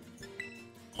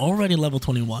 Already level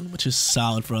 21, which is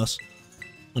solid for us.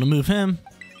 I'm going to move him,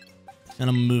 and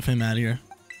I'm going to move him out of here.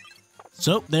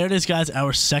 So, there it is, guys.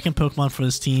 Our second Pokemon for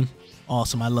this team.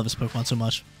 Awesome. I love this Pokemon so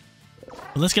much.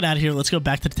 But let's get out of here. Let's go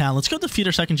back to the town. Let's go defeat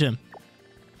our second gym.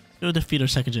 Go defeat our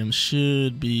second gym.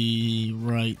 Should be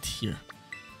right here.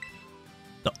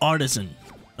 The Artisan.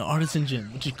 The Artisan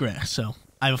Gym, which is grass. So,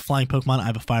 I have a flying Pokemon. I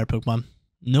have a fire Pokemon.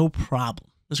 No problem.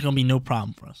 This is going to be no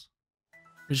problem for us.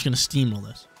 We're just going to steamroll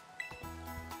this.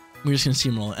 We're just going to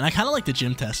steamroll it. And I kind of like the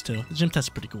gym test, too. The gym test is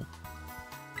pretty cool.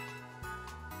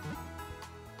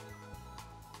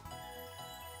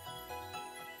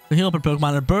 We heal up our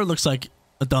Pokemon. Our bird looks like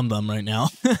a dum-dum right now.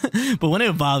 But when it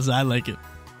evolves, I like it.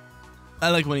 I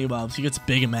like when he evolves. He gets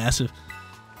big and massive.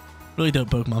 Really dope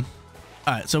Pokemon.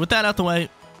 Alright, so with that out the way,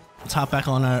 let's hop back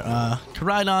on our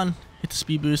Koraidon, hit the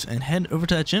speed boost, and head over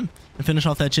to that gym. And finish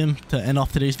off that gym to end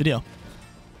off today's video.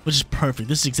 Which is perfect.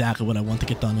 This is exactly what I want to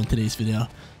get done in today's video.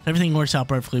 If everything works out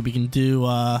perfectly, we can do...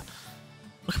 what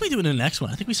can we do in the next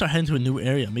one? I think we start heading to a new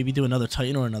area. Maybe do another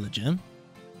Titan or another gym.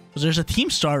 Because there's a team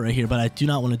start right here, but I do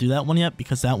not want to do that one yet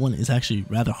because that one is actually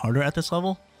rather harder at this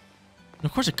level. And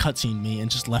of course it cutscened me and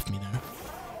just left me there.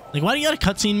 Like, why do you gotta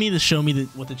cutscene me to show me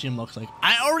what the gym looks like?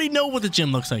 I already know what the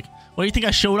gym looks like. Why do you think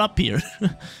I showed up here?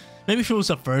 Maybe if it was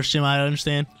the first gym, I'd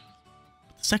understand.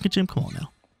 But the second gym, come on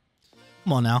now.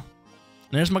 Come on now.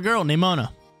 And there's my girl,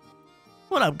 Nemona.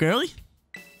 What up, girly?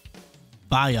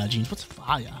 Vaya, Jeans. What's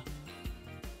Vaya? What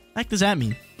the heck does that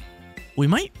mean? We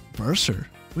might verse her.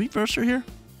 Do we verse her here?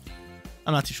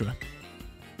 I'm not too sure.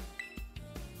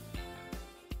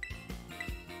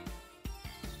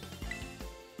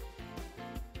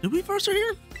 Did we verse her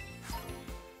here?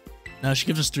 No, she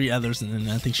gives us 3 others, and then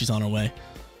I think she's on her way.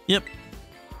 Yep.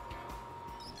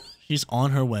 She's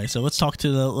on her way. So let's talk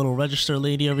to the little register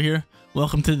lady over here.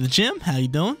 Welcome to the gym. How you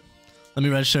doing? Let me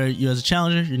register you as a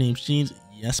challenger. Your name's Jeans.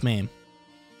 Yes, ma'am.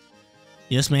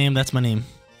 Yes, ma'am. That's my name.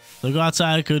 So go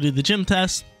outside, go do the gym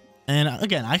test. And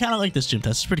again, I kind of like this gym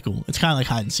test. It's pretty cool. It's kind of like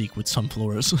hide and seek with some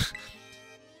floors.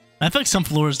 I feel like some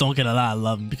floors don't get a lot of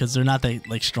love because they're not that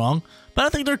like strong. But I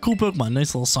think they're a cool Pokemon.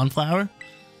 Nice little sunflower.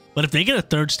 But if they get a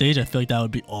 3rd stage, I feel like that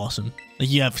would be awesome. Like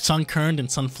you have Sunkerned and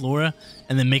Sunflora,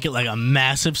 and then make it like a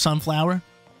massive sunflower.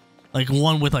 Like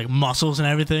one with like muscles and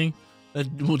everything.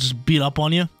 That will just beat up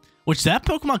on you. Which that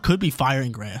Pokemon could be fire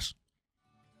and grass.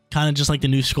 Kind of just like the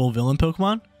new Skull Villain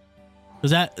Pokemon.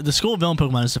 Because the Skull Villain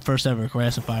Pokemon is the first ever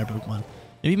grass and fire Pokemon.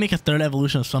 Maybe make a 3rd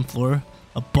evolution of Sunflora,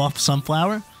 a buff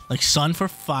sunflower, like sun for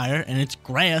fire, and it's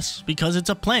grass because it's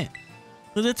a plant.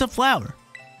 Because it's a flower.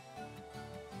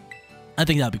 I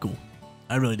think that'd be cool.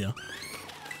 I really do.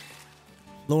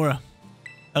 Laura.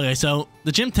 Okay, so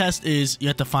the gym test is you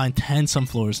have to find 10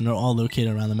 sunflowers, and they're all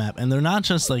located around the map. And they're not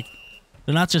just like,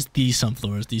 they're not just these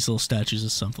sunflowers, these little statues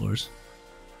of sunflowers.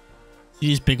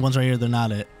 These big ones right here, they're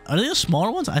not it. Are they the smaller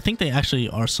ones? I think they actually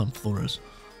are sunflowers.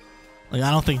 Like,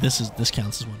 I don't think this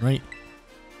counts as one, right?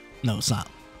 No, it's not.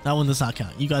 That one does not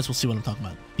count. You guys will see what I'm talking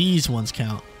about. These ones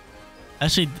count.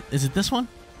 Actually, is it this one?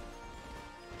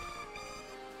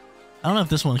 I don't know if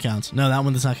this one counts. No, that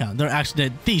one does not count.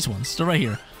 They're these ones. They're right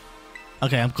here.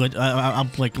 Okay, I'm good. I'm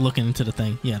like looking into the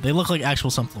thing. Yeah, they look like actual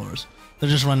sunflowers. They're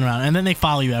just running around, and then they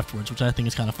follow you afterwards, which I think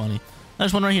is kind of funny.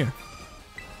 There's one right here.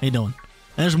 How you doing?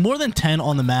 And there's more than 10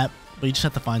 on the map, but you just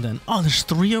have to find 10. Oh, there's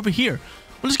 3 over here.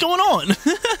 What is going on?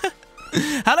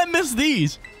 How'd I miss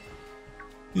these?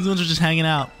 These ones are just hanging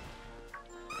out.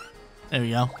 There we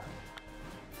go. A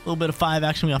little bit of 5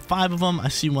 action. We got 5 of them. I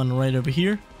see one right over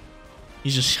here.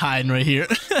 He's just hiding right here.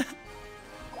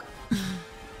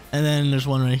 And then there's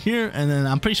one right here. And then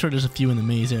I'm pretty sure there's a few in the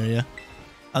maze area.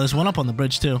 Oh, there's one up on the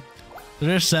bridge too. So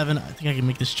there's 7. I think I can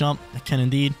make this jump. I can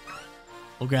indeed.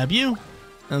 We'll grab you.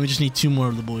 And we just need 2 more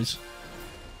of the boys.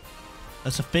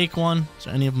 That's a fake one. Is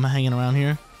there any of them hanging around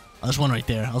here? Oh, there's one right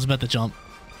there. I was about to jump.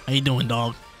 How you doing,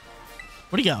 dog?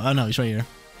 Where'd he go? Oh, no, he's right here.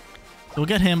 So we'll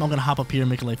get him. I'm going to hop up here and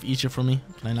make life easier for me.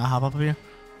 Can I not hop up here?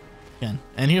 Can.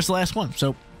 And here's the last one.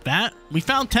 So that, we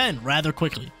found 10 rather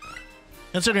quickly.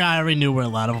 Considering I already knew where a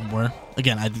lot of them were.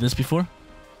 Again, I did this before.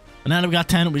 But now that we got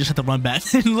 10, we just have to run back.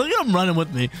 Look at them running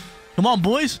with me. Come on,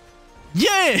 boys.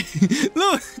 Yeah!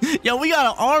 Look! Yo, we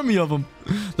got an army of them.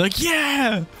 Like,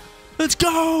 yeah! Let's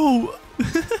go!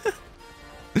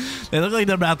 They look like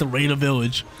they're about to raid a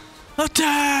village.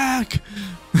 Attack!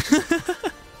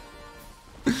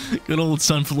 Good old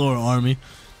Sunflower army.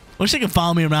 Wish they could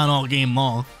follow me around all game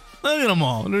long. Look at them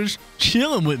all. They're just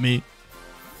chilling with me.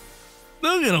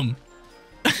 Look at them.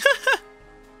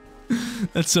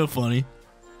 That's so funny.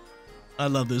 I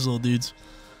love those little dudes.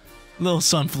 Little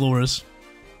sunflowers.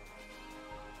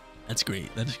 That's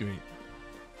great. That's great.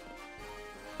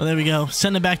 Well, there we go.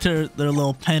 Send them back to their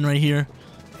little pen right here.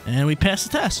 And we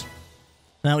passed the test.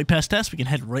 Now we passed the test, we can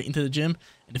head right into the gym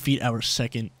and defeat our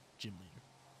second gym leader.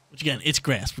 Which again, it's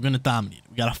grass. We're going to dominate it.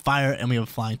 We got a fire and we have a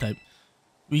flying type.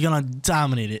 We're going to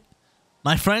dominate it.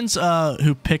 My friends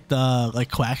who picked like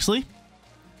Quaxley,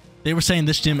 they were saying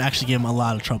this gym actually gave them a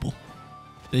lot of trouble.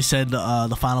 They said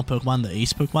the final Pokemon, the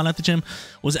ace Pokemon at the gym,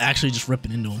 was actually just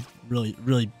ripping into them. Really,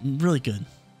 really, really good.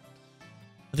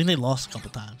 I think they lost a couple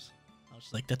times. I was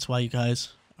like, that's why you guys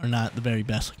are not the very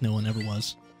best, like no one ever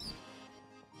was.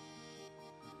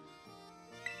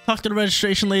 Talk to the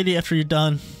registration lady after you're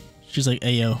done. She's like,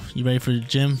 hey, yo, you ready for the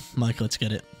gym? I'm like, let's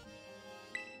get it.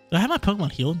 Do I have my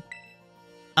Pokemon healed?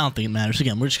 I don't think it matters.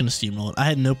 Again, we're just going to steamroll it. I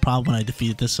had no problem when I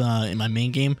defeated this in my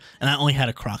main game, and I only had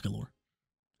a Crocodile.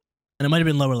 And it might have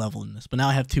been lower level than this, but now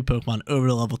I have 2 Pokemon over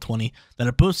to level 20 that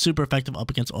are both super effective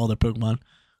up against all their Pokemon.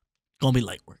 Gonna be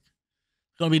light work.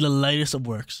 Gonna be the lightest of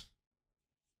works.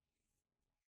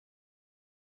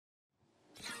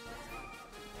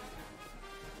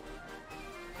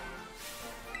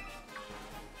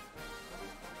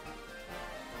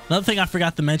 Another thing I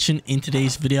forgot to mention in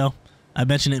today's video, I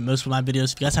mentioned it in most of my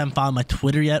videos. If you guys haven't followed my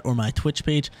Twitter yet or my Twitch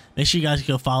page, make sure you guys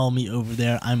go follow me over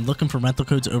there. I'm looking for rental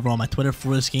codes over on my Twitter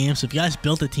for this game. So if you guys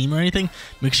built a team or anything,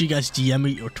 make sure you guys DM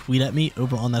me or tweet at me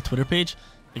over on that Twitter page.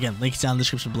 Again, links down in the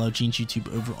description below. Gene's YouTube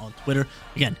over on Twitter.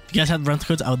 Again, if you guys have the rental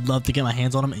codes, I would love to get my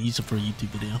hands on them and use them for a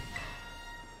YouTube video.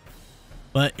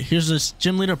 But here's this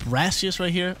gym leader, Brassius,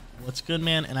 right here. What's good,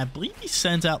 man? And I believe he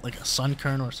sends out like a sun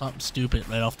kern or something stupid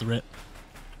right off the rip.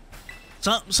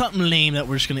 Something lame that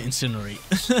we're just going to incinerate.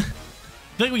 I feel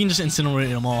like we can just incinerate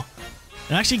them all.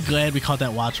 I'm actually glad we caught that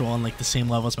Watchel on like the same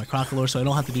level as my Crocodile, so I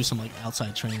don't have to do some like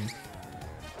outside training.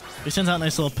 He sends out a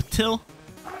nice little Patil.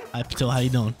 Hi, Patil. How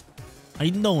you doing? How you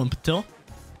doing, Patil?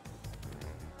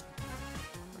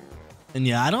 And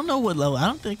yeah, I don't know what level. I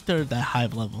don't think they're that high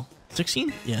of level.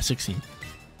 16? Yeah, 16.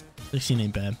 16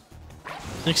 ain't bad.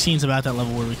 16's about that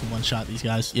level where we can one-shot these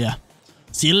guys. Yeah.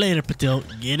 See you later, Patil.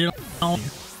 Get it on.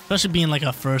 Especially being like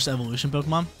a first evolution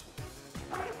Pokemon.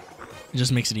 It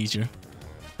just makes it easier.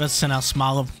 Let's send out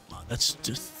Smoliv. Oh, this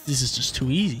is just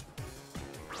too easy.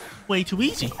 Way too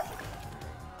easy.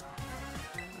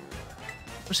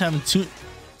 Just having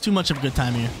too much of a good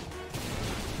time here.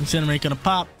 Incinerate gonna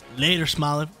pop. Later,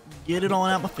 Smoliv. Get it on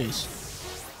out my face.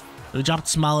 So we dropped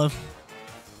Smoliv.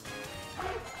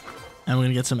 And we're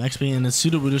gonna get some XP, and then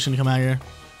Sudowoodo's gonna come out here.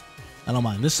 I don't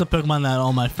mind. This is a Pokemon that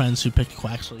all my friends who picked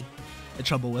Quaxley had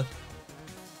trouble with.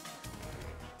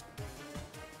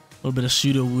 A little bit of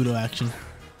Sudowoodo action.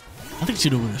 I think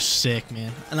Sudowoodo's sick,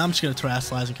 man. And I'm just gonna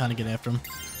Terrasilize and kind of get after him.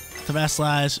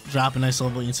 Terrasilize, drop a nice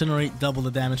level Incinerate, double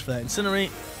the damage for that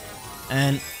Incinerate.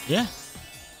 And yeah,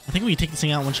 I think we can take this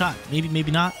thing out in one shot. Maybe,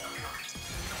 maybe not.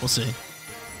 We'll see.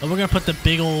 But we're gonna put the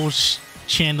big old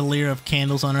chandelier of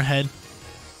candles on her head.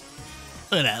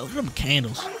 Look at that. Look at them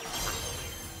candles.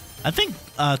 I think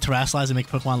Terrasilize and make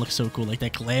Pokemon look so cool. Like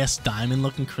that glass diamond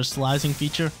looking crystallizing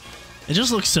feature. It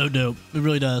just looks so dope. It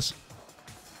really does.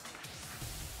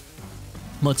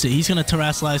 Let's see. He's going to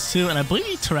terrestrialize too. And I believe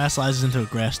he terrestrializes into a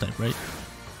grass type, right?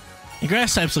 And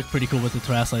grass types look pretty cool with the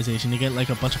terrestrialization. You get like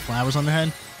a bunch of flowers on their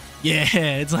head. Yeah,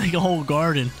 it's like a whole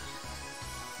garden.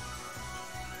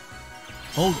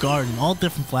 Whole garden. All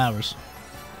different flowers.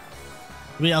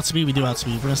 We outspeed? We do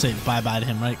outspeed. We're going to say bye-bye to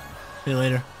him, right? See you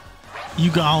later.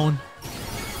 You gone.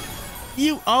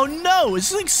 Oh no, is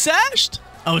this thing sashed?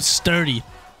 Oh, it's sturdy.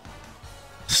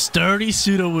 Sturdy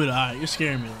Sudowoodo. Alright, you're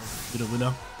scaring me a little.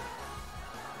 Sudowoodo.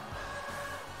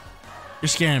 You're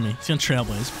scaring me. He's gonna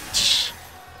trailblaze.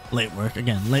 Late work.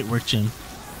 Again, late work, Jim.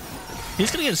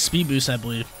 He's gonna get a speed boost, I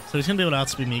believe. So he's gonna be able to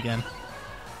outspeed me again.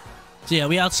 So yeah,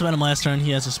 we outsped him last turn. He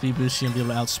has a speed boost. He's gonna be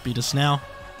able to outspeed us now.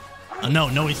 No,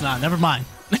 he's not. Never mind.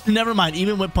 Never mind.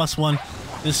 Even with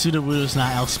 +1, this Sudowoodo is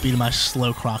not outspeeding my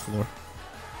slow Crocodile.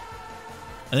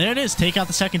 And there it is. Take out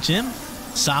the second gym.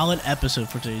 Solid episode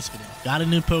for today's video. Got a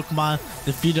new Pokemon.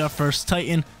 Defeated our first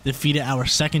Titan. Defeated our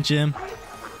second gym.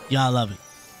 Yeah, I love it.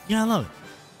 Yeah, I love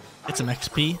it. Get some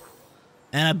XP.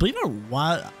 And I believe our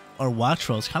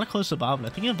Wattrel is kind of close to evolving. I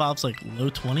think he evolves like low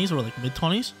 20s or like mid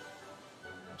 20s.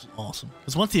 Which is awesome.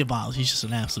 Because once he evolves, he's just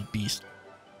an absolute beast.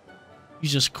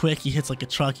 He's just quick. He hits like a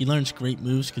truck. He learns great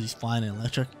moves because he's flying and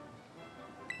electric.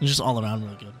 He's just all around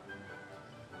really good.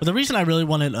 But the reason I really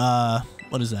wanted,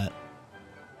 what is that?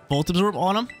 Volt Absorb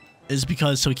on him is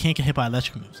because so he can't get hit by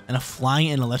electric moves. And a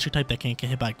flying and electric type that can't get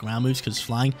hit by ground moves because it's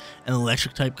flying, and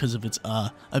electric type because of its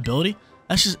ability.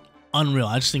 That's just unreal.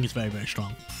 I just think it's very, very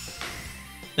strong.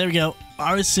 There we go.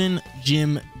 Artisan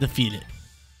Gym defeated.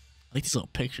 I like these little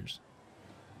pictures.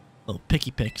 Little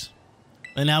picky picks.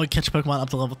 And now we catch Pokemon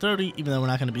up to level 30, even though we're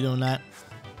not going to be doing that.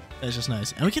 That's just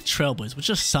nice. And we get Trailblaze, which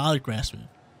is a solid grass move.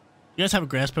 You guys have a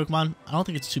grass Pokemon? I don't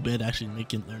think it's too bad to actually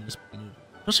make him learn this move.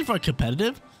 Especially for a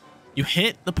competitive. You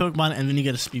hit the Pokemon and then you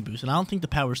get a speed boost. And I don't think the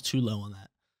power is too low on that.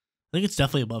 I think it's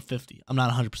definitely above 50. I'm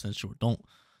not 100% sure. Don't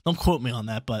quote me on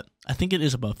that, but I think it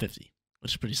is above 50,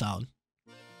 which is pretty solid.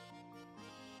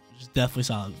 Which is definitely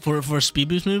solid. For a speed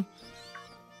boost move.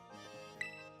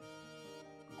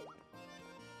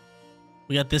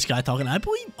 We got this guy talking. I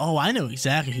believe... Oh, I know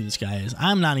exactly who this guy is.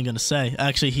 I'm not even going to say.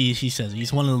 Actually, he says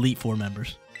he's one of the Elite Four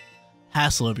members.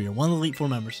 Hassel over here. One of the Elite Four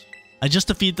members. I just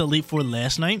defeated the Elite Four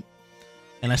last night.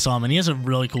 And I saw him. And he has a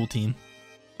really cool team.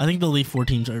 I think the Elite Four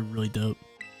teams are really dope.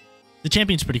 The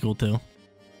champion's pretty cool too.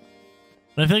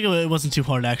 But I feel like it wasn't too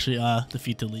hard to actually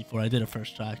defeat the Elite Four. I did a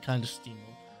first try. Kind of just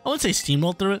steamrolled. I wouldn't say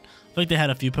steamrolled through it. I feel like they had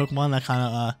a few Pokemon that kind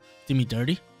of did me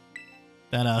dirty.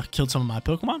 That killed some of my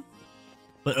Pokemon.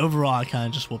 But overall, I kind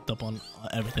of just whooped up on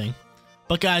everything.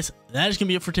 But guys, that is going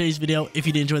to be it for today's video. If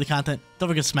you did enjoy the content, don't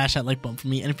forget to smash that like button for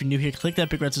me. And if you're new here, click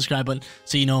that big red subscribe button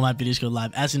so you know when my videos go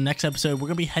live. As in the next episode, we're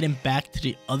going to be heading back to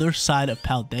the other side of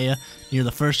Paldea near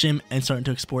the first gym and starting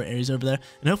to explore areas over there.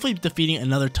 And hopefully defeating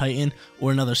another Titan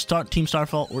or another Team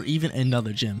Starfall or even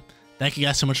another gym. Thank you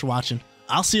guys so much for watching.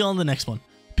 I'll see you on the next one.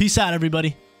 Peace out,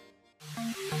 everybody.